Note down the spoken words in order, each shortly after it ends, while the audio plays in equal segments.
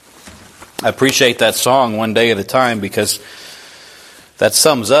I appreciate that song, One Day at a Time, because that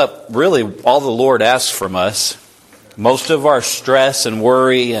sums up really all the Lord asks from us. Most of our stress and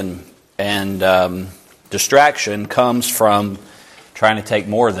worry and distraction comes from trying to take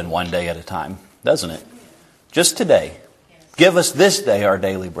more than one day at a time, doesn't it? Just today. Give us this day our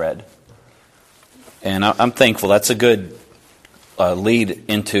daily bread. And I'm thankful. That's a good lead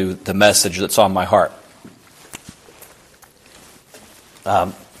into the message that's on my heart.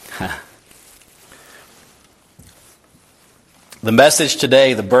 The message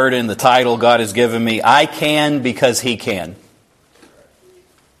today, the burden, the title God has given me, I can because He can.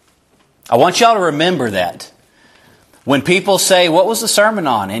 I want y'all to remember that. When people say, what was the sermon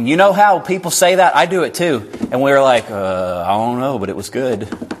on? And you know how people say that? I do it too. And we're like, I don't know, but it was good.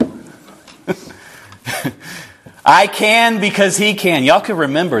 I can because He can. Y'all can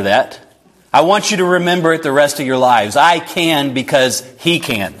remember that. I want you to remember it the rest of your lives. I can because He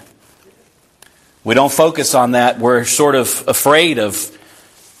can. We don't focus on that. We're sort of afraid of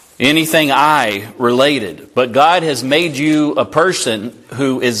anything I related. But God has made you a person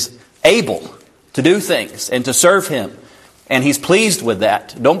who is able to do things and to serve Him. And He's pleased with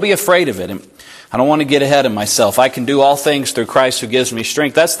that. Don't be afraid of it. I don't want to get ahead of myself. I can do all things through Christ who gives me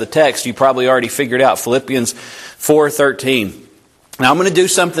strength. That's the text you probably already figured out. Philippians 4:13. Now I'm going to do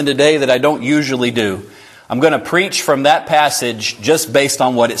something today that I don't usually do. I'm going to preach from that passage just based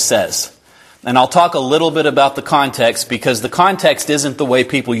on what it says. And I'll talk a little bit about the context because the context isn't the way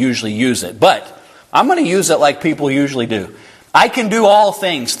people usually use it. But I'm going to use it like people usually do. I can do all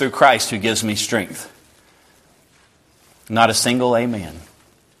things through Christ who gives me strength. Not a single amen.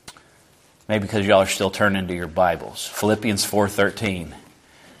 Maybe because y'all are still turning to your Bibles. Philippians 4:13.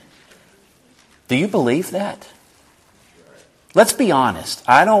 Do you believe that? Let's be honest.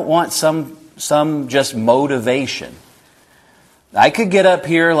 I don't want some just motivation. I could get up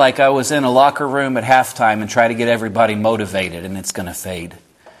here like I was in a locker room at halftime and try to get everybody motivated, and it's going to fade.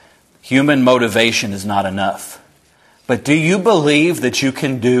 Human motivation is not enough. But do you believe that you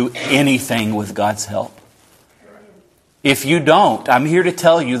can do anything with God's help? If you don't, I'm here to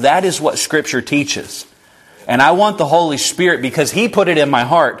tell you that is what Scripture teaches. And I want the Holy Spirit, because He put it in my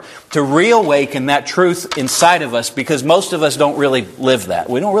heart, to reawaken that truth inside of us, because most of us don't really live that.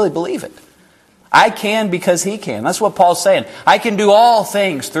 We don't really believe it. I can because He can. That's what Paul's saying. I can do all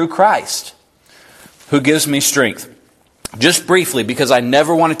things through Christ who gives me strength. Just briefly, because I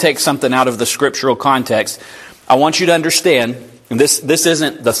never want to take something out of the scriptural context, I want you to understand, and this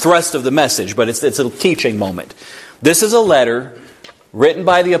isn't the thrust of the message, but it's a teaching moment. This is a letter written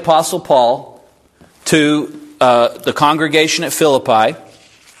by the Apostle Paul to the congregation at Philippi.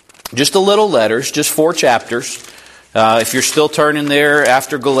 Just a little letters, just 4 chapters. If you're still turning there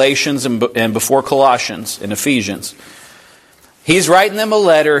after Galatians and before Colossians and Ephesians. He's writing them a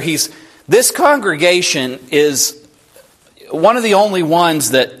letter. This congregation is one of the only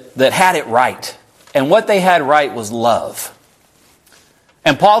ones that had it right. And what they had right was love.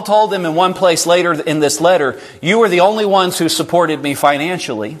 And Paul told them in one place later in this letter, you were the only ones who supported me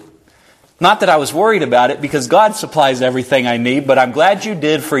financially. Not that I was worried about it, because God supplies everything I need, but I'm glad you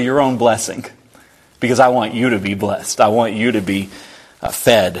did for your own blessing. Because I want you to be blessed. I want you to be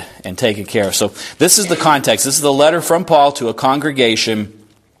fed and taken care of. So this is the context. This is the letter from Paul to a congregation.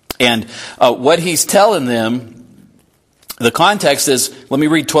 And what he's telling them, the context is, let me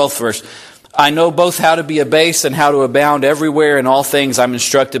read 12th verse. I know both how to be abased and how to abound everywhere. In all things I'm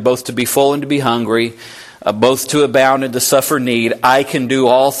instructed both to be full and to be hungry, both to abound and to suffer need. I can do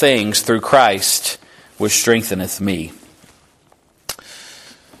all things through Christ, which strengtheneth me.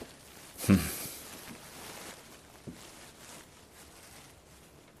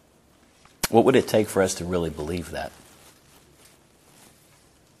 What would it take for us to really believe that?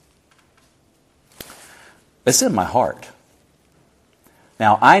 It's in my heart.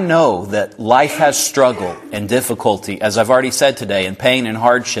 Now, I know that life has struggle and difficulty, as I've already said today, and pain and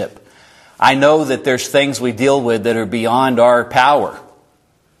hardship. I know that there's things we deal with that are beyond our power.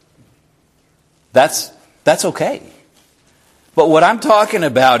 That's okay. But what I'm talking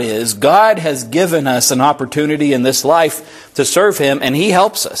about is God has given us an opportunity in this life to serve Him, and He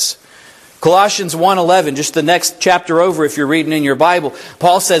helps us. Colossians 1:11, just the next chapter over if you're reading in your Bible,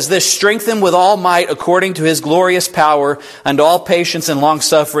 Paul says this, strengthen with all might according to His glorious power unto all patience and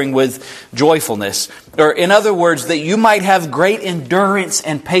long-suffering with joyfulness. Or in other words, that you might have great endurance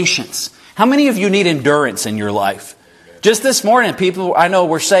and patience. How many of you need endurance in your life? Just this morning, people I know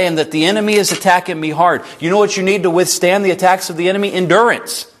were saying that the enemy is attacking me hard. You know what you need to withstand the attacks of the enemy?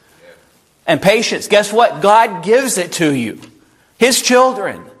 Endurance and patience. Guess what? God gives it to you. His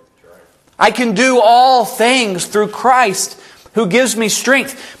children. I can do all things through Christ who gives me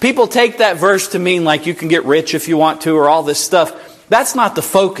strength. People take that verse to mean like you can get rich if you want to or all this stuff. That's not the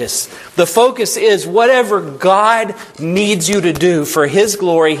focus. The focus is whatever God needs you to do for His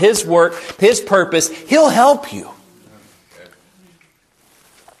glory, His work, His purpose, He'll help you.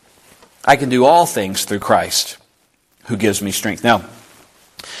 I can do all things through Christ who gives me strength. Now,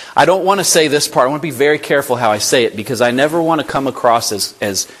 I don't want to say this part. I want to be very careful how I say it because I never want to come across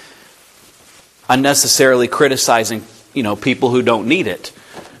as unnecessarily criticizing, people who don't need it.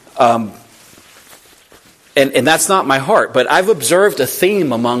 And that's not my heart, but I've observed a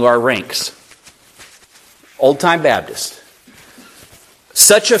theme among our ranks. Old-time Baptist.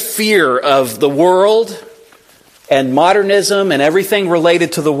 Such a fear of the world and modernism and everything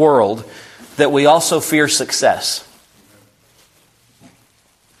related to the world that we also fear success.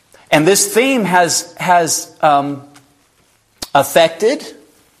 And this theme has affected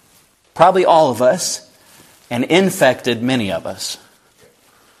probably all of us and infected many of us.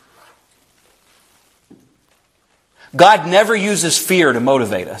 God never uses fear to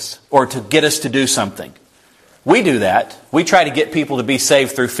motivate us or to get us to do something. We do that. We try to get people to be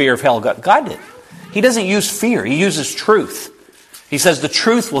saved through fear of hell. God did. He doesn't use fear. He uses truth. He says the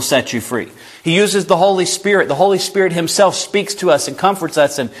truth will set you free. He uses the Holy Spirit. The Holy Spirit Himself speaks to us and comforts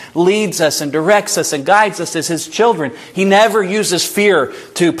us and leads us and directs us and guides us as His children. He never uses fear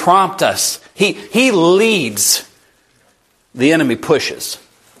to prompt us. He leads. The enemy pushes.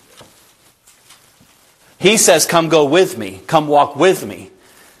 He says, come go with me. Come walk with me.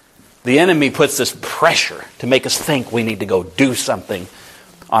 The enemy puts this pressure to make us think we need to go do something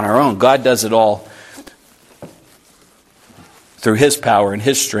on our own. God does it all through His power and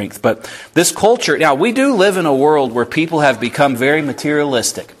His strength. But this culture, now we do live in a world where people have become very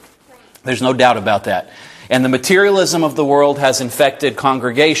materialistic. There's no doubt about that. And the materialism of the world has infected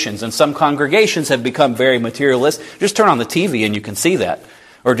congregations. And some congregations have become very materialistic. Just turn on the TV and you can see that.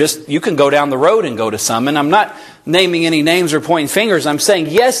 Or just, you can go down the road and go to some. And I'm not naming any names or pointing fingers. I'm saying,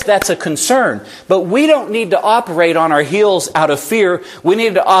 yes, that's a concern. But we don't need to operate on our heels out of fear. We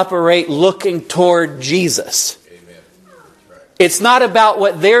need to operate looking toward Jesus. Amen. Right. It's not about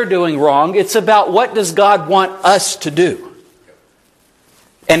what they're doing wrong. It's about what does God want us to do.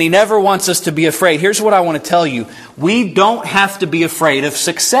 And He never wants us to be afraid. Here's what I want to tell you. We don't have to be afraid of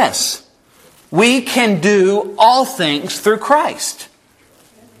success. We can do all things through Christ.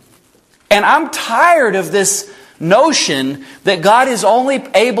 And I'm tired of this notion that God is only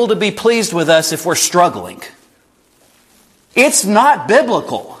able to be pleased with us if we're struggling. It's not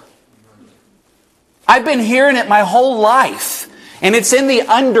biblical. I've been hearing it my whole life. And it's in the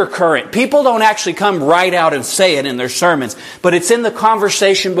undercurrent. People don't actually come right out and say it in their sermons. But it's in the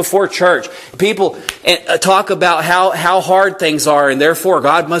conversation before church. People talk about how hard things are and therefore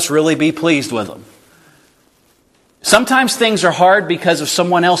God must really be pleased with them. Sometimes things are hard because of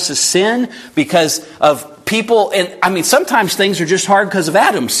someone else's sin, because of people, and sometimes things are just hard because of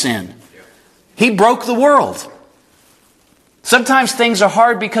Adam's sin. He broke the world. Sometimes things are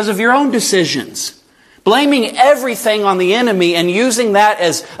hard because of your own decisions. Blaming everything on the enemy and using that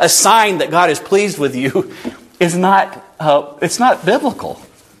as a sign that God is pleased with you is it's not biblical.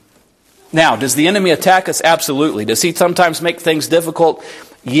 Now, does the enemy attack us? Absolutely. Does he sometimes make things difficult?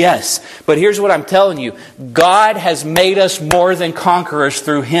 Yes. But here's what I'm telling you. God has made us more than conquerors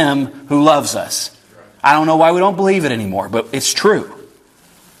through Him who loves us. I don't know why we don't believe it anymore, but it's true.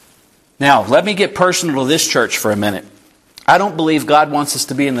 Now, let me get personal to this church for a minute. I don't believe God wants us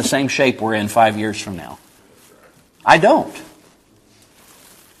to be in the same shape we're in 5 years from now. I don't.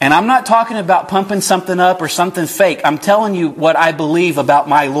 And I'm not talking about pumping something up or something fake. I'm telling you what I believe about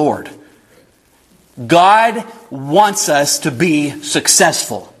my Lord. God wants us to be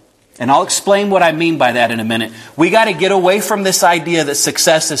successful. And I'll explain what I mean by that in a minute. We got to get away from this idea that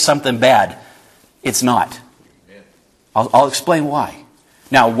success is something bad. It's not. I'll explain why.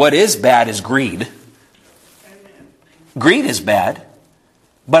 Now, what is bad is greed. Greed is bad.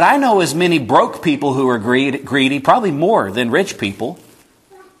 But I know as many broke people who are greedy, probably more than rich people.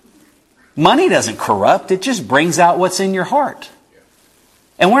 Money doesn't corrupt. It just brings out what's in your heart.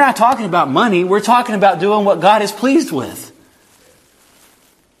 And we're not talking about money. We're talking about doing what God is pleased with.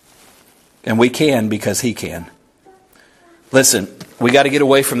 And we can because He can. Listen, we got to get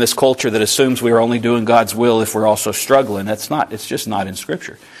away from this culture that assumes we are only doing God's will if we're also struggling. It's just not in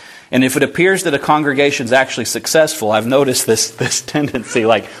Scripture. And if it appears that a congregation is actually successful, I've noticed this tendency.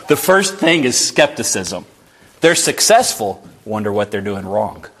 Like, the first thing is skepticism. They're successful. Wonder what they're doing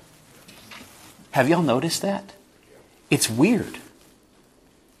wrong. Have y'all noticed that? It's weird.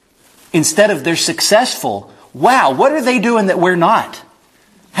 Instead of they're successful, wow, what are they doing that we're not?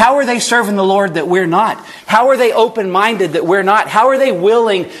 How are they serving the Lord that we're not? How are they open-minded that we're not? How are they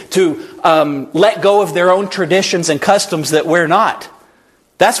willing to let go of their own traditions and customs that we're not?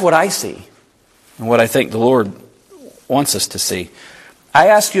 That's what I see, and what I think the Lord wants us to see. I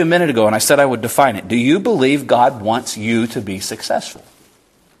asked you a minute ago, and I said I would define it. Do you believe God wants you to be successful?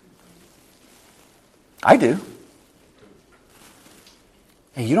 I do.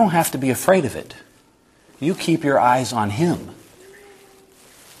 And you don't have to be afraid of it. You keep your eyes on Him.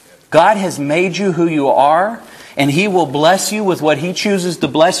 God has made you who you are, and He will bless you with what He chooses to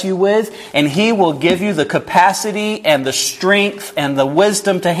bless you with, and He will give you the capacity and the strength and the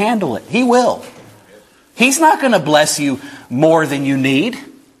wisdom to handle it. He will. He's not going to bless you more than you need.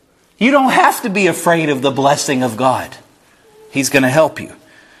 You don't have to be afraid of the blessing of God. He's going to help you.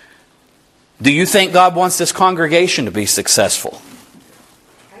 Do you think God wants this congregation to be successful?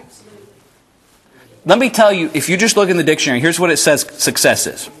 Absolutely. Let me tell you, if you just look in the dictionary, here's what it says success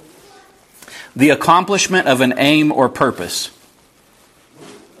is. The accomplishment of an aim or purpose.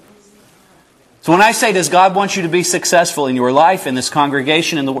 So when I say, does God want you to be successful in your life, in this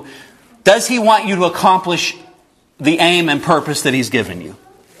congregation, in the world? Does He want you to accomplish the aim and purpose that He's given you?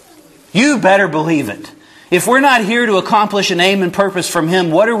 You better believe it. If we're not here to accomplish an aim and purpose from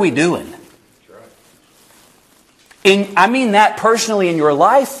Him, what are we doing? I mean that personally in your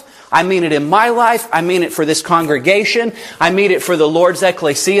life. I mean it in my life. I mean it for this congregation. I mean it for the Lord's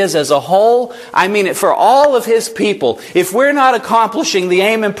ecclesias as a whole. I mean it for all of His people. If we're not accomplishing the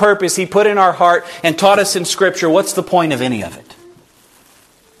aim and purpose He put in our heart and taught us in Scripture, what's the point of any of it?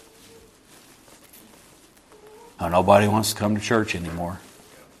 Oh, nobody wants to come to church anymore.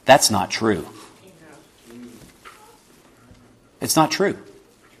 That's not true. It's not true.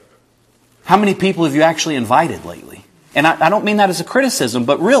 How many people have you actually invited lately? And I don't mean that as a criticism,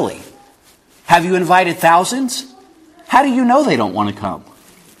 but really, have you invited thousands? How do you know they don't want to come?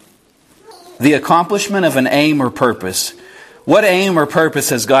 The accomplishment of an aim or purpose. What aim or purpose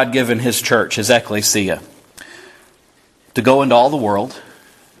has God given His church, His ecclesia? To go into all the world,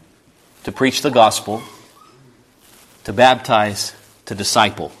 to preach the gospel, to baptize, to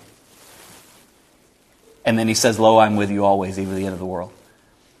disciple. And then He says, lo, I'm with you always, even to the end of the world.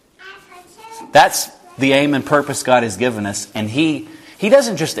 That's the aim and purpose God has given us. And He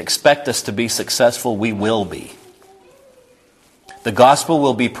doesn't just expect us to be successful, we will be. The gospel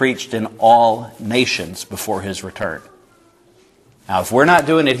will be preached in all nations before His return. Now, if we're not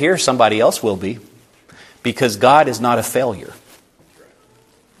doing it here, somebody else will be. Because God is not a failure.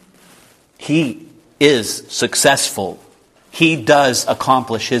 He is successful. He does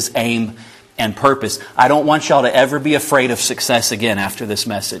accomplish His aim and purpose. I don't want y'all to ever be afraid of success again after this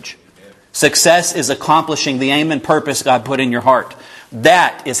message. Success is accomplishing the aim and purpose God put in your heart.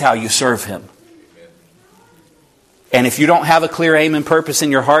 That is how you serve Him. And if you don't have a clear aim and purpose in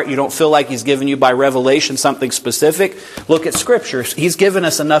your heart, you don't feel like He's given you by revelation something specific, look at Scripture. He's given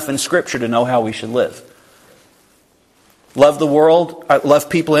us enough in Scripture to know how we should live. Love the world, love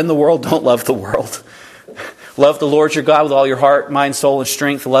people in the world, don't love the world. Love the Lord your God with all your heart, mind, soul, and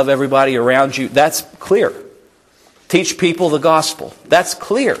strength. Love everybody around you. That's clear. Teach people the gospel. That's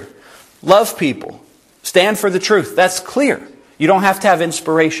clear. Love people. Stand for the truth. That's clear. You don't have to have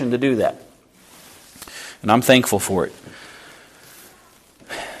inspiration to do that. And I'm thankful for it.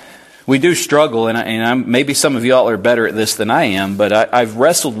 We do struggle, and maybe some of y'all are better at this than I am, but I've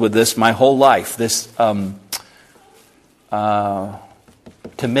wrestled with this my whole life. This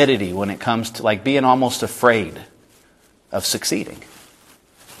timidity when it comes to like being almost afraid of succeeding.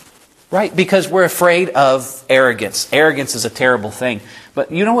 Right? Because we're afraid of arrogance. Arrogance is a terrible thing.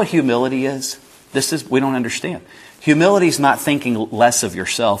 But you know what humility is? We don't understand. Humility is not thinking less of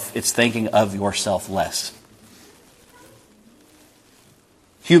yourself. It's thinking of yourself less.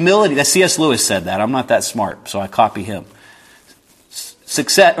 Humility, that C.S. Lewis said that. I'm not that smart, so I copy him.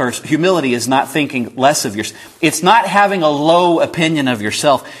 Success or humility is not thinking less of yourself. It's not having a low opinion of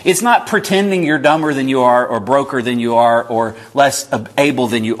yourself. It's not pretending you're dumber than you are, or broker than you are, or less able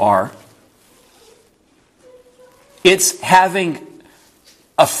than you are. It's having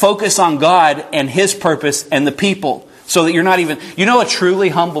a focus on God and His purpose and the people, so that you're not even... You know a truly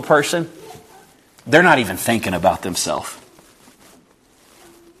humble person? They're not even thinking about themselves.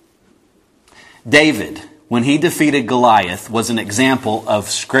 David, when he defeated Goliath, was an example of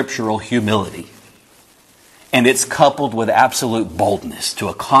scriptural humility. And it's coupled with absolute boldness to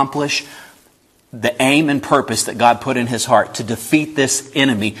accomplish the aim and purpose that God put in his heart to defeat this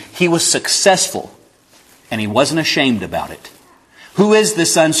enemy. He was successful, and he wasn't ashamed about it. Who is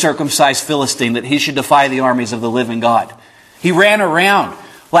this uncircumcised Philistine that he should defy the armies of the living God? He ran around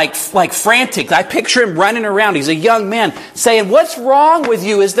like frantic. I picture him running around. He's a young man saying, "What's wrong with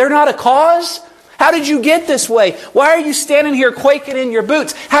you? Is there not a cause? How did you get this way? Why are you standing here quaking in your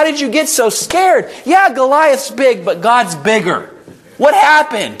boots? How did you get so scared? Yeah, Goliath's big, but God's bigger. What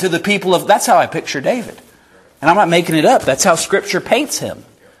happened to the people of..." That's how I picture David. And I'm not making it up. That's how Scripture paints him.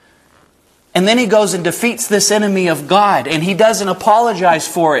 And then he goes and defeats this enemy of God. And he doesn't apologize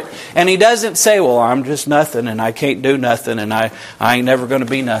for it. And he doesn't say, "Well, I'm just nothing and I can't do nothing and I ain't never going to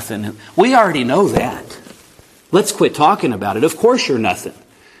be nothing." We already know that. Let's quit talking about it. Of course you're nothing.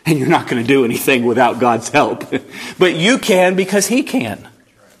 And you're not going to do anything without God's help. But you can because He can.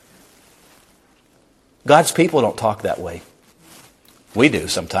 God's people don't talk that way. We do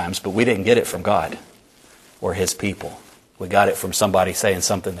sometimes, but we didn't get it from God or His people. We got it from somebody saying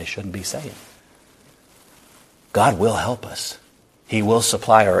something they shouldn't be saying. God will help us. He will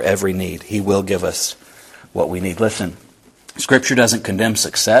supply our every need. He will give us what we need. Listen, Scripture doesn't condemn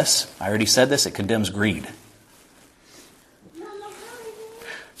success. I already said this. It condemns greed.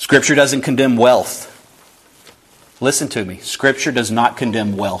 Scripture doesn't condemn wealth. Listen to me. Scripture does not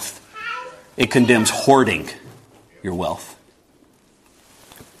condemn wealth. It condemns hoarding your wealth.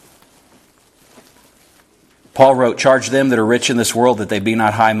 Paul wrote, "Charge them that are rich in this world that they be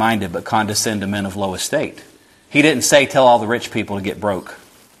not high-minded, but condescend to men of low estate." He didn't say tell all the rich people to get broke.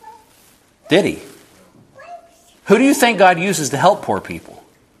 Did he? Who do you think God uses to help poor people?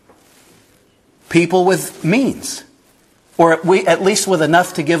 People with means. Or at least with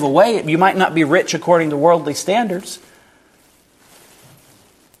enough to give away. You might not be rich according to worldly standards.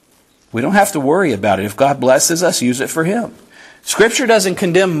 We don't have to worry about it. If God blesses us, use it for Him. Scripture doesn't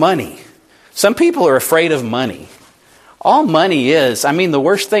condemn money. Some people are afraid of money. All money is, the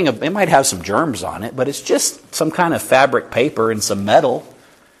worst thing, it might have some germs on it, but it's just some kind of fabric paper and some metal.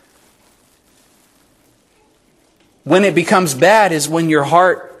 When it becomes bad is when your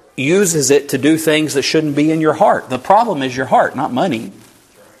heart uses it to do things that shouldn't be in your heart. The problem is your heart, not money.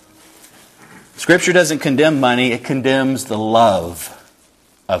 Scripture doesn't condemn money, it condemns the love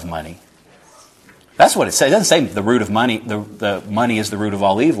of money. That's what it says. It doesn't say the root of money, the money is the root of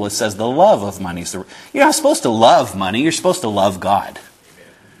all evil. It says the love of money is the root. You're not supposed to love money, you're supposed to love God.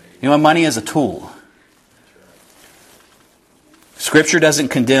 You know, money is a tool. Scripture doesn't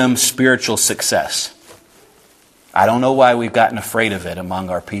condemn spiritual success. I don't know why we've gotten afraid of it among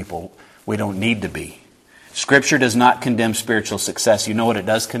our people. We don't need to be. Scripture does not condemn spiritual success. You know what it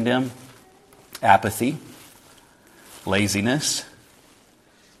does condemn? Apathy, laziness,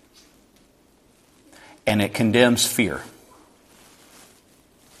 and it condemns fear.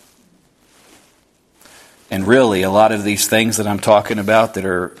 And really, a lot of these things that I'm talking about that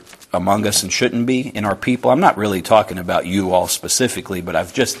are among us and shouldn't be in our people, I'm not really talking about you all specifically, but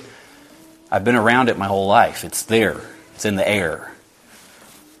I've been around it my whole life. It's there. It's in the air.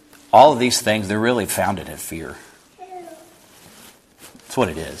 All of these things, they're really founded in fear. That's what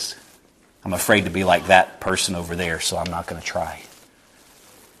it is. I'm afraid to be like that person over there, so I'm not going to try.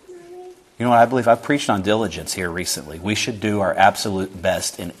 You know what I believe? I've preached on diligence here recently. We should do our absolute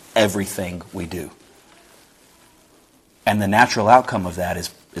best in everything we do. And the natural outcome of that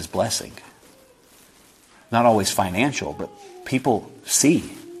is blessing. Not always financial, but people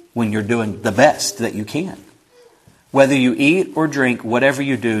see when you're doing the best that you can. Whether you eat or drink, whatever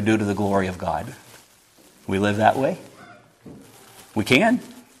you do, do to the glory of God. We live that way? We can.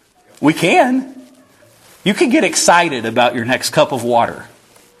 We can. You can get excited about your next cup of water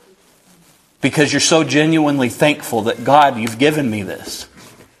because you're so genuinely thankful that God, you've given me this.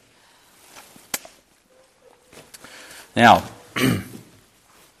 Now,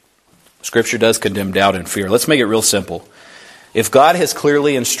 Scripture does condemn doubt and fear. Let's make it real simple. If God has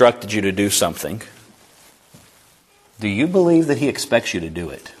clearly instructed you to do something, do you believe that He expects you to do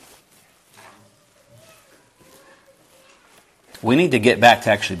it? We need to get back to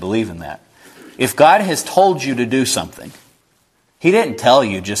actually believing that. If God has told you to do something, He didn't tell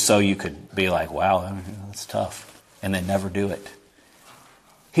you just so you could be like, wow, that's tough, and then never do it.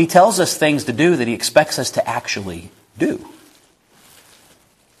 He tells us things to do that He expects us to actually do.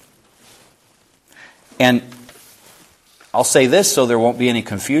 And I'll say this so there won't be any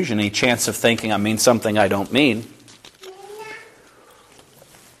confusion, any chance of thinking I mean something I don't mean.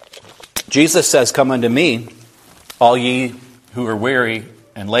 Jesus says, "Come unto me, all ye who are weary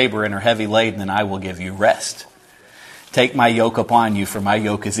and labor and are heavy laden, and I will give you rest. Take my yoke upon you, for my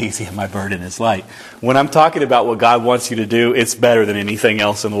yoke is easy and my burden is light." When I'm talking about what God wants you to do, it's better than anything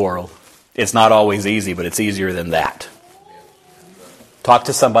else in the world. It's not always easy, but it's easier than that. Talk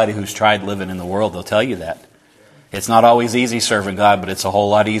to somebody who's tried living in the world, they'll tell you that. It's not always easy serving God, but it's a whole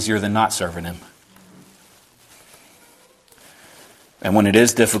lot easier than not serving Him. And when it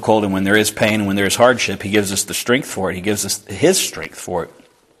is difficult and when there is pain and when there is hardship, He gives us the strength for it. He gives us His strength for it.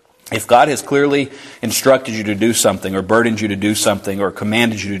 If God has clearly instructed you to do something or burdened you to do something or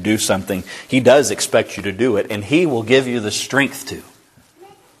commanded you to do something, He does expect you to do it. And He will give you the strength to,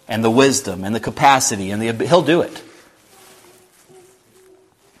 and the wisdom and the capacity, and He'll do it.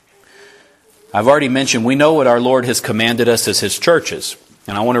 I've already mentioned we know what our Lord has commanded us as His churches.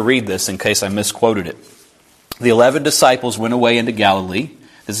 And I want to read this in case I misquoted it. The 11 disciples went away into Galilee,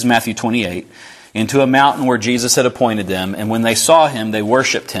 this is Matthew 28, into a mountain where Jesus had appointed them, and when they saw Him, they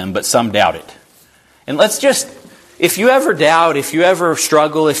worshipped Him, but some doubted. And let's just, if you ever doubt, if you ever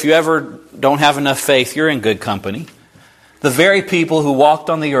struggle, if you ever don't have enough faith, you're in good company. The very people who walked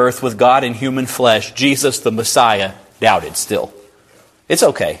on the earth with God in human flesh, Jesus the Messiah, doubted still. It's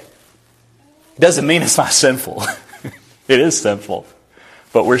okay. It doesn't mean it's not sinful. It is sinful.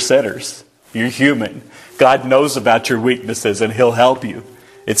 But we're sinners. You're human. God knows about your weaknesses and He'll help you.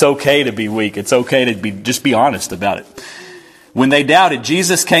 It's okay to be weak. It's okay to just be honest about it. When they doubted,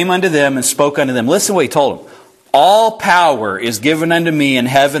 Jesus came unto them and spoke unto them. Listen to what He told them. All power is given unto me in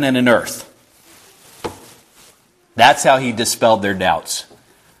heaven and in earth. That's how He dispelled their doubts.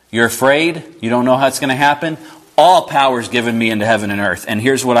 You're afraid? You don't know how it's going to happen? All power is given me into heaven and earth. And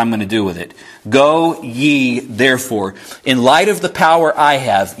here's what I'm going to do with it. Go ye therefore. In light of the power I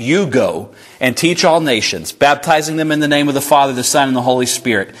have, you go and teach all nations, baptizing them in the name of the Father, the Son, and the Holy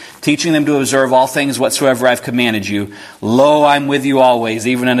Spirit, teaching them to observe all things whatsoever I've commanded you. Lo, I'm with you always,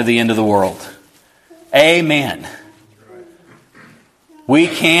 even unto the end of the world. Amen. We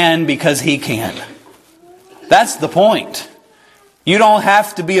can because He can. That's the point. You don't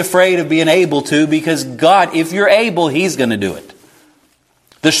have to be afraid of being able to, because God, if you're able, He's going to do it.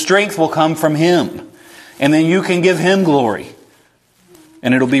 The strength will come from Him. And then you can give Him glory.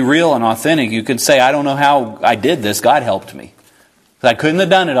 And it'll be real and authentic. You can say, I don't know how I did this. God helped me. I couldn't have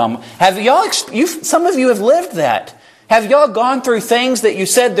done it on my... Have y'all, some of you have lived that. Have y'all gone through things that you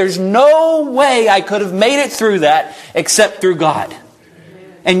said, there's no way I could have made it through that except through God?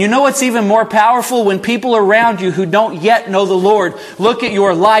 And you know what's even more powerful? When people around you who don't yet know the Lord look at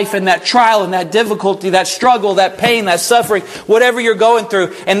your life and that trial and that difficulty, that struggle, that pain, that suffering, whatever you're going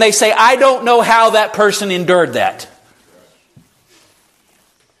through, and they say, I don't know how that person endured that.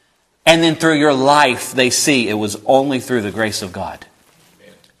 And then through your life, they see it was only through the grace of God.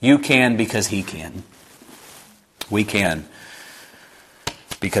 You can because He can. We can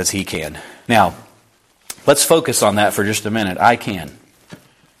because He can. Now, let's focus on that for just a minute. I can.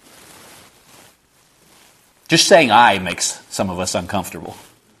 Just saying I makes some of us uncomfortable.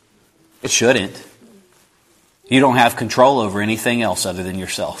 It shouldn't. You don't have control over anything else other than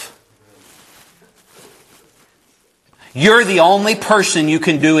yourself. You're the only person you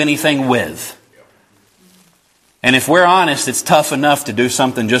can do anything with. And if we're honest, it's tough enough to do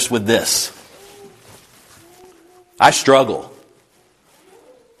something just with this. I struggle.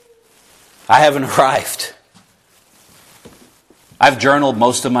 I haven't arrived. I've journaled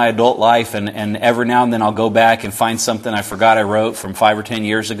most of my adult life, and every now and then I'll go back and find something I forgot I wrote from 5 or 10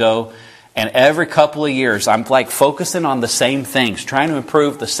 years ago. And every couple of years, I'm like focusing on the same things, trying to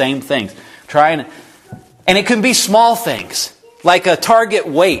improve the same things. And it can be small things, like a target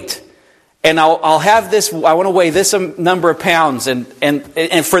weight. And I'll have this, I want to weigh this number of pounds, and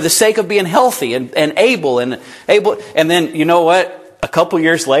for the sake of being healthy and able. And then, you know what? A couple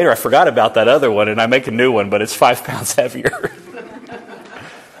years later, I forgot about that other one, and I make a new one, but it's 5 pounds heavier.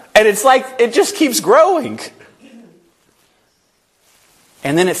 And it's like, it just keeps growing.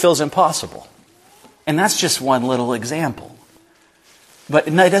 And then it feels impossible. And that's just one little example. But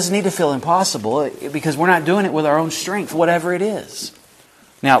it doesn't need to feel impossible, because we're not doing it with our own strength, whatever it is.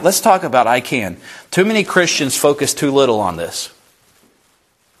 Now, let's talk about I can. Too many Christians focus too little on this.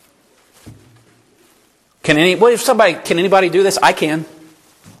 Can anybody do this? I can.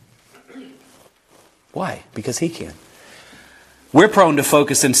 Why? Because He can. We're prone to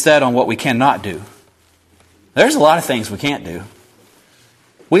focus instead on what we cannot do. There's a lot of things we can't do.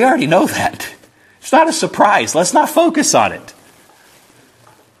 We already know that. It's not a surprise. Let's not focus on it.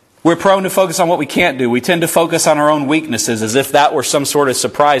 We're prone to focus on what we can't do. We tend to focus on our own weaknesses as if that were some sort of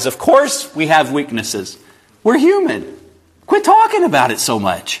surprise. Of course we have weaknesses. We're human. Quit talking about it so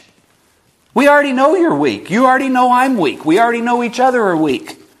much. We already know you're weak. You already know I'm weak. We already know each other are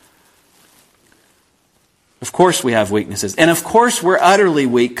weak. Of course we have weaknesses. And of course we're utterly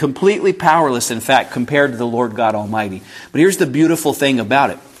weak, completely powerless, in fact, compared to the Lord God Almighty. But here's the beautiful thing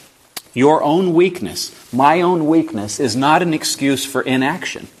about it. Your own weakness, my own weakness, is not an excuse for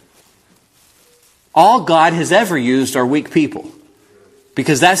inaction. All God has ever used are weak people,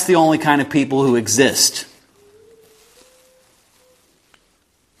 because that's the only kind of people who exist.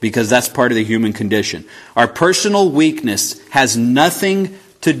 because that's part of the human condition. Our personal weakness has nothing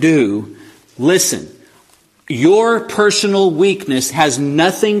to do, listen, your personal weakness has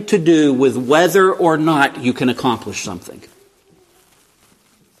nothing to do with whether or not you can accomplish something.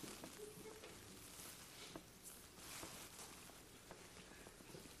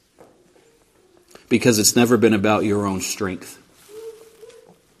 Because it's never been about your own strength.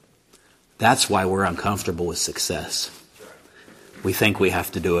 That's why we're uncomfortable with success. We think we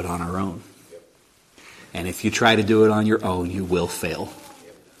have to do it on our own. And if you try to do it on your own, you will fail.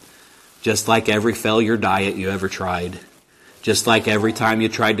 Just like every failure diet you ever tried. Just like every time you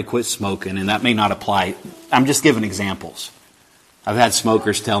tried to quit smoking. And that may not apply. I'm just giving examples. I've had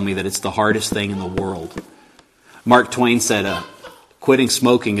smokers tell me that it's the hardest thing in the world. Mark Twain said, quitting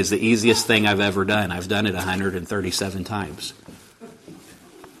smoking is the easiest thing I've ever done. I've done it 137 times.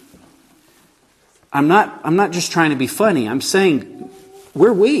 I'm not just trying to be funny. I'm saying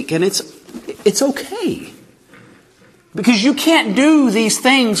we're weak, and it's okay. Because you can't do these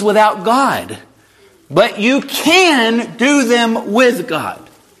things without God. But you can do them with God.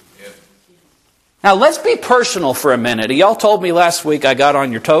 Now let's be personal for a minute. Y'all told me last week I got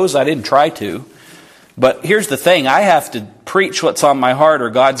on your toes. I didn't try to. But here's the thing. I have to preach what's on my heart or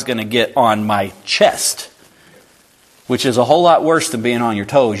God's going to get on my chest. Which is a whole lot worse than being on your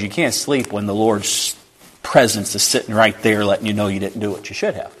toes. You can't sleep when the Lord's presence is sitting right there letting you know you didn't do what you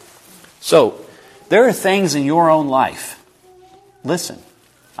should have. So, there are things in your own life. Listen,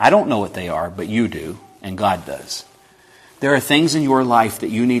 I don't know what they are, but you do, and God does. There are things in your life that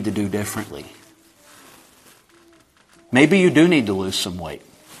you need to do differently. Maybe you do need to lose some weight.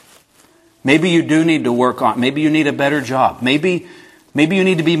 Maybe you do need to work on, maybe you need a better job. Maybe you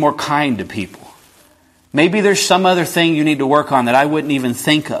need to be more kind to people. Maybe there's some other thing you need to work on that I wouldn't even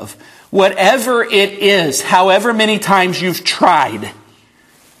think of. Whatever it is, however many times you've tried,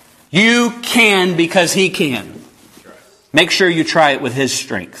 you can because He can. Make sure you try it with His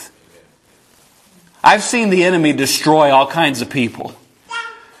strength. I've seen the enemy destroy all kinds of people.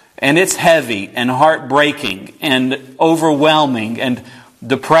 And it's heavy and heartbreaking and overwhelming and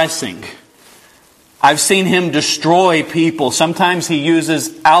depressing. I've seen him destroy people. Sometimes he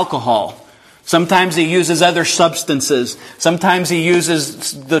uses alcohol. Sometimes he uses other substances. Sometimes he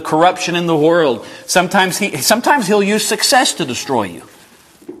uses the corruption in the world. Sometimes he'll use success to destroy you.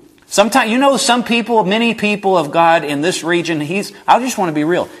 Sometimes, many people of God in this region, I just want to be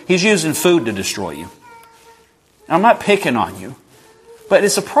real. He's using food to destroy you. I'm not picking on you, but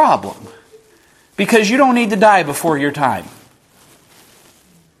it's a problem. Because you don't need to die before your time.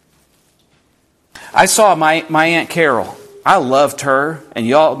 I saw my Aunt Carol. I loved her, and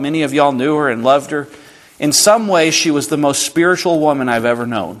many of y'all knew her and loved her. In some ways, she was the most spiritual woman I've ever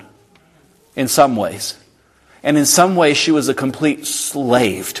known. In some ways. And in some ways, she was a complete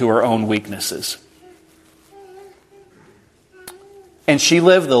slave to her own weaknesses. And she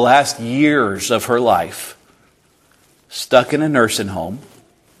lived the last years of her life stuck in a nursing home.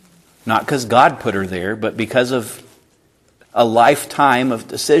 Not because God put her there, but because of a lifetime of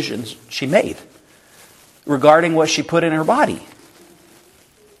decisions she made regarding what she put in her body.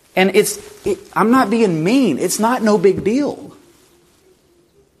 And I'm not being mean. It's not no big deal.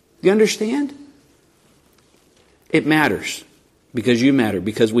 You understand? It matters. Because you matter.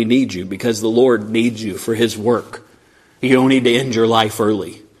 Because we need you. Because the Lord needs you for His work. You don't need to end your life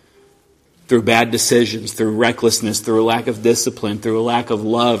early. Through bad decisions, through recklessness, through a lack of discipline, through a lack of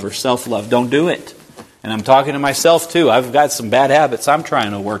love or self-love. Don't do it. And I'm talking to myself too. I've got some bad habits I'm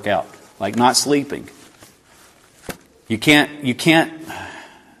trying to work out. Like not sleeping. You can't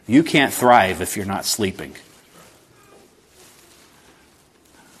thrive if you're not sleeping.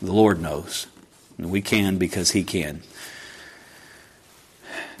 The Lord knows. And we can because He can.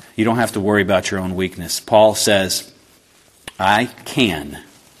 You don't have to worry about your own weakness. Paul says, I can.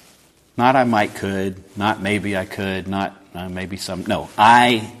 Not I might could, not maybe I could, not maybe some. No,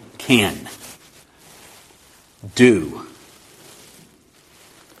 I can do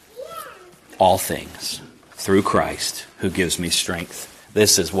all things through Christ who gives me strength.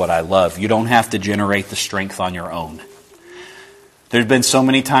 This is what I love. You don't have to generate the strength on your own. There's been so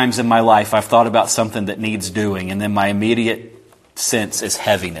many times in my life I've thought about something that needs doing, and then my immediate sense is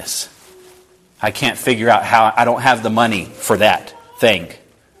heaviness. I can't figure out how. I don't have the money for that thing.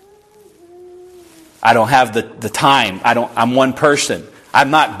 I don't have the time. I'm one person.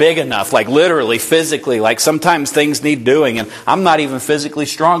 I'm not big enough, like literally, physically. Like sometimes things need doing, and I'm not even physically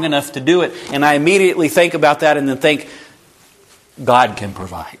strong enough to do it. And I immediately think about that and then think, God can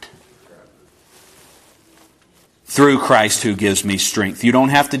provide. Through Christ who gives me strength. You don't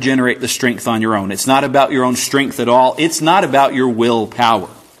have to generate the strength on your own. It's not about your own strength at all. It's not about your willpower.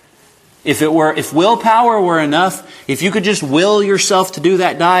 If willpower were enough, if you could just will yourself to do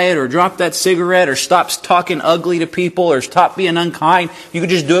that diet or drop that cigarette or stop talking ugly to people or stop being unkind, you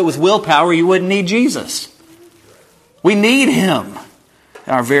could just do it with willpower, you wouldn't need Jesus. We need Him.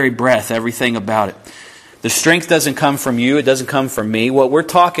 Our very breath, everything about it. The strength doesn't come from you, it doesn't come from me. What we're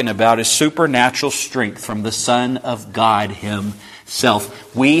talking about is supernatural strength from the Son of God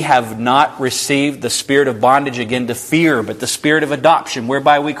Himself. We have not received the spirit of bondage again to fear, but the spirit of adoption,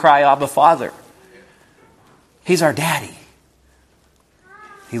 whereby we cry, Abba, Father. He's our daddy.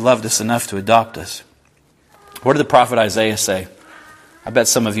 He loved us enough to adopt us. What did the prophet Isaiah say? I bet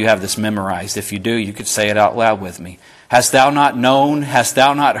some of you have this memorized. If you do, you could say it out loud with me. Hast thou not known, hast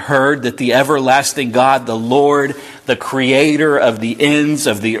thou not heard that the everlasting God, the Lord, the Creator of the ends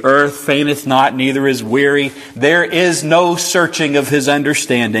of the earth, fainteth not, neither is weary? There is no searching of His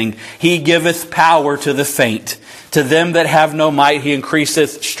understanding. He giveth power to the faint. To them that have no might He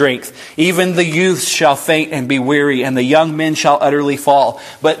increaseth strength. Even the youths shall faint and be weary, and the young men shall utterly fall.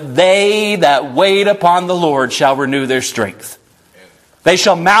 But they that wait upon the Lord shall renew their strength. They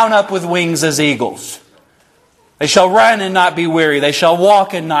shall mount up with wings as eagles. They shall run and not be weary. They shall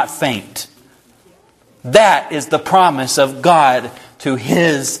walk and not faint. That is the promise of God to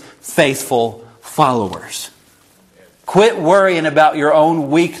His faithful followers. Quit worrying about your own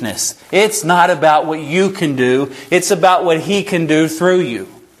weakness. It's not about what you can do. It's about what He can do through you.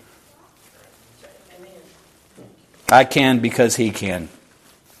 I can because He can.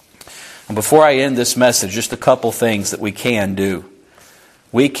 And before I end this message, just a couple things that we can do.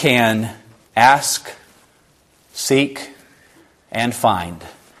 We can ask, seek, and find.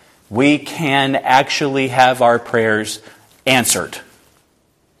 We can actually have our prayers answered.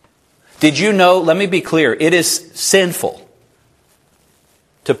 Did you know, let me be clear, it is sinful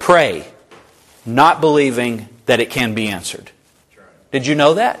to pray not believing that it can be answered. Did you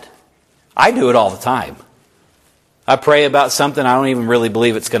know that? I do it all the time. I pray about something I don't even really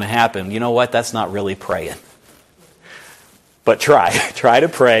believe it's going to happen. You know what? That's not really praying. But try to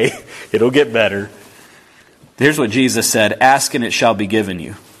pray. It'll get better. Here's what Jesus said, ask and it shall be given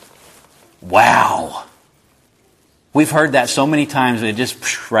you. Wow. We've heard that so many times, it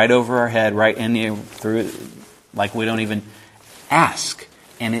just right over our head, right in the, through, like we don't even ask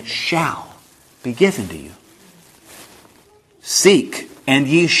and it shall be given to you. Seek and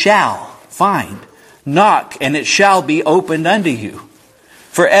ye shall find. Knock and it shall be opened unto you.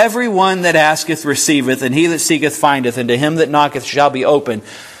 For everyone that asketh receiveth, and he that seeketh findeth, and to him that knocketh shall be opened.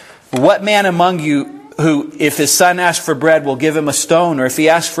 What man among you who, if his son asks for bread, will give him a stone, or if he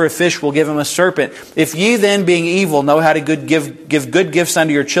asks for a fish, will give him a serpent? If ye then, being evil, know how to give good gifts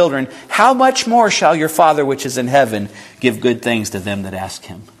unto your children, how much more shall your Father which is in heaven give good things to them that ask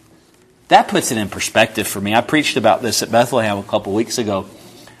Him? That puts it in perspective for me. I preached about this at Bethlehem a couple weeks ago.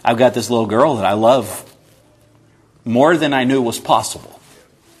 I've got this little girl that I love more than I knew was possible.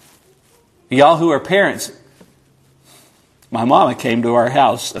 Y'all who are parents, my mama came to our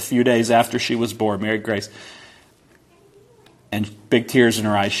house a few days after she was born, Mary Grace. And big tears in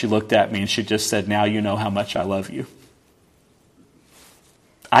her eyes, she looked at me and she just said, now you know how much I love you.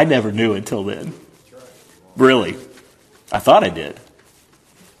 I never knew until then. Really. I thought I did.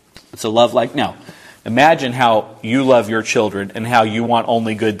 It's a love like, now, imagine how you love your children and how you want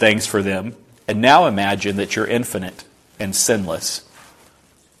only good things for them. And now imagine that you're infinite and sinless.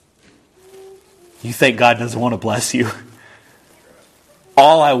 You think God doesn't want to bless you?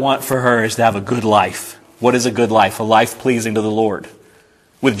 All I want for her is to have a good life. What is a good life? A life pleasing to the Lord.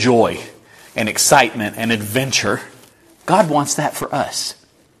 With joy and excitement and adventure. God wants that for us.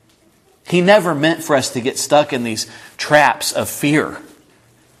 He never meant for us to get stuck in these traps of fear.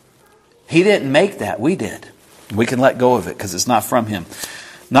 He didn't make that. We did. We can let go of it because it's not from Him.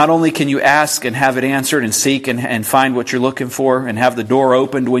 Not only can you ask and have it answered and seek and find what you're looking for and have the door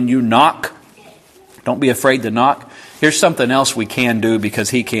opened when you knock. Don't be afraid to knock. Here's something else we can do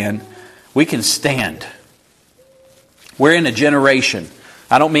because He can. We can stand. We're in a generation.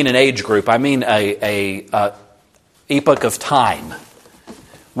 I don't mean an age group. I mean a epoch of time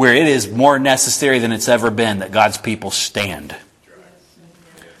where it is more necessary than it's ever been that God's people stand.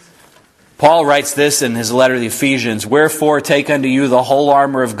 Paul writes this in his letter to the Ephesians, wherefore take unto you the whole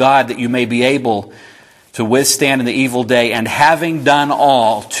armor of God that you may be able to withstand in the evil day, and having done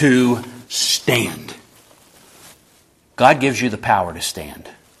all, to stand. God gives you the power to stand.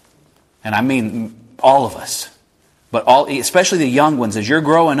 And I mean all of us. But especially the young ones, as you're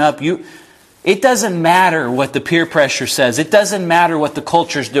growing up, it doesn't matter what the peer pressure says. It doesn't matter what the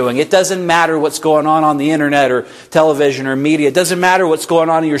culture's doing. It doesn't matter what's going on the internet or television or media. It doesn't matter what's going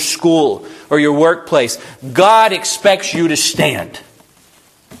on in your school or your workplace. God expects you to stand.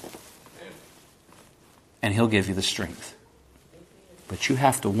 And He'll give you the strength. But you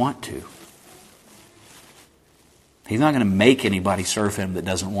have to want to. He's not going to make anybody serve Him that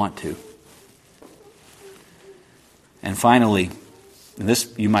doesn't want to. And finally,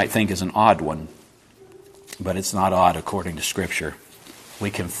 this you might think is an odd one, but it's not odd according to Scripture. We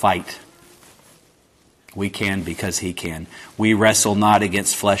can fight. We can because He can. We wrestle not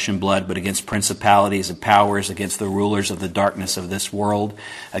against flesh and blood, but against principalities and powers, against the rulers of the darkness of this world,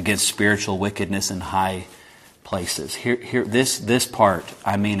 against spiritual wickedness in high places. Here, this part,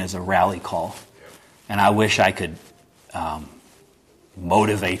 I mean, is a rally call. And I wish I could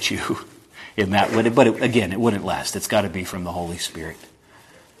motivate you in that. But again, it wouldn't last. It's got to be from the Holy Spirit.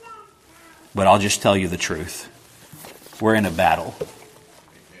 But I'll just tell you the truth. We're in a battle.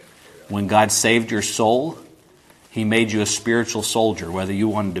 When God saved your soul, He made you a spiritual soldier, whether you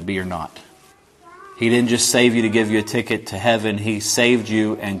wanted to be or not. He didn't just save you to give you a ticket to heaven. He saved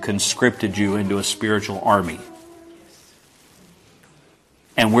you and conscripted you into a spiritual army.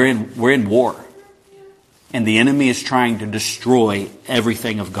 And we're in war. And the enemy is trying to destroy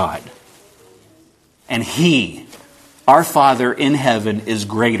everything of God. And He, our Father in heaven, is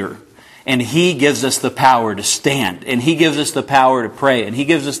greater. And He gives us the power to stand. And He gives us the power to pray. And He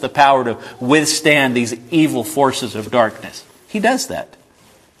gives us the power to withstand these evil forces of darkness. He does that.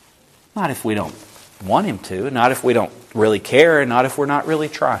 Not if we don't want Him to. Not if we don't really care. And not if we're not really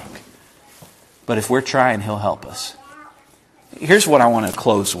trying. But if we're trying, He'll help us. Here's what I want to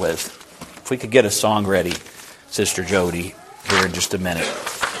close with. If we could get a song ready, Sister Jody, here in just a minute.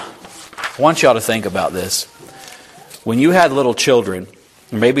 I want y'all to think about this. When you had little children,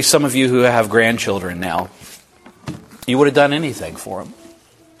 maybe some of you who have grandchildren now, you would have done anything for them.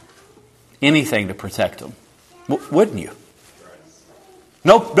 Anything to protect them. Wouldn't you?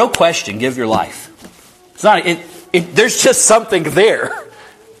 No question, give your life. It's not. There's just something there.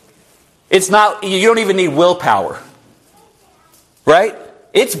 It's not. You don't even need willpower. Right?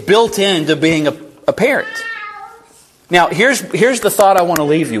 It's built into being a parent. Now, here's the thought I want to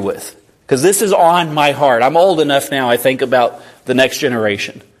leave you with. Because this is on my heart. I'm old enough now, I think about the next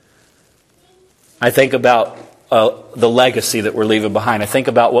generation. I think about the legacy that we're leaving behind. I think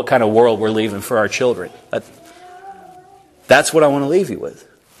about what kind of world we're leaving for our children. That's what I want to leave you with.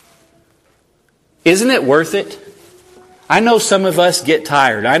 Isn't it worth it? I know some of us get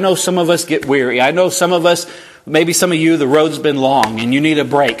tired. I know some of us get weary. I know some of us, maybe some of you, the road's been long and you need a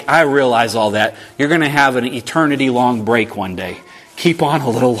break. I realize all that. You're going to have an eternity-long break one day. Keep on a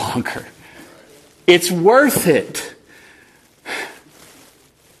little longer. It's worth it.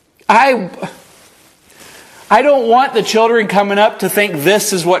 I don't want the children coming up to think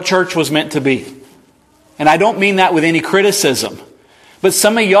this is what church was meant to be. And I don't mean that with any criticism. But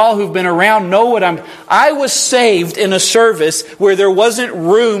some of y'all who've been around know what I was saved in a service where there wasn't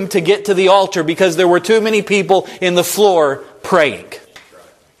room to get to the altar because there were too many people in the floor praying.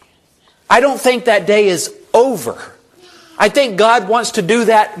 I don't think that day is over. I think God wants to do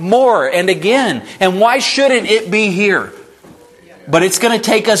that more and again. And why shouldn't it be here? But it's going to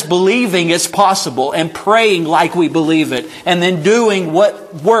take us believing it's possible and praying like we believe it. And then doing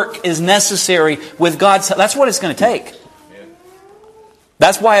what work is necessary with God's help. That's what it's going to take.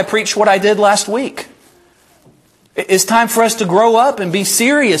 That's why I preached what I did last week. It's time for us to grow up and be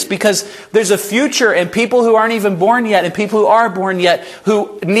serious because there's a future and people who aren't even born yet and people who are born yet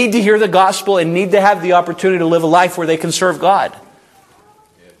who need to hear the gospel and need to have the opportunity to live a life where they can serve God.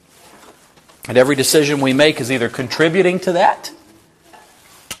 And every decision we make is either contributing to that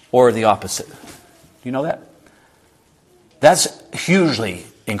or the opposite. Do you know that? That's hugely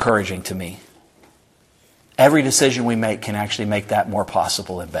encouraging to me. Every decision we make can actually make that more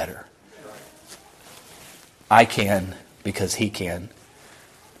possible and better. I can because He can.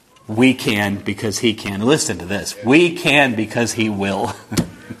 We can because He can. Listen to this. We can because He will.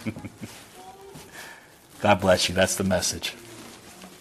 God bless you. That's the message.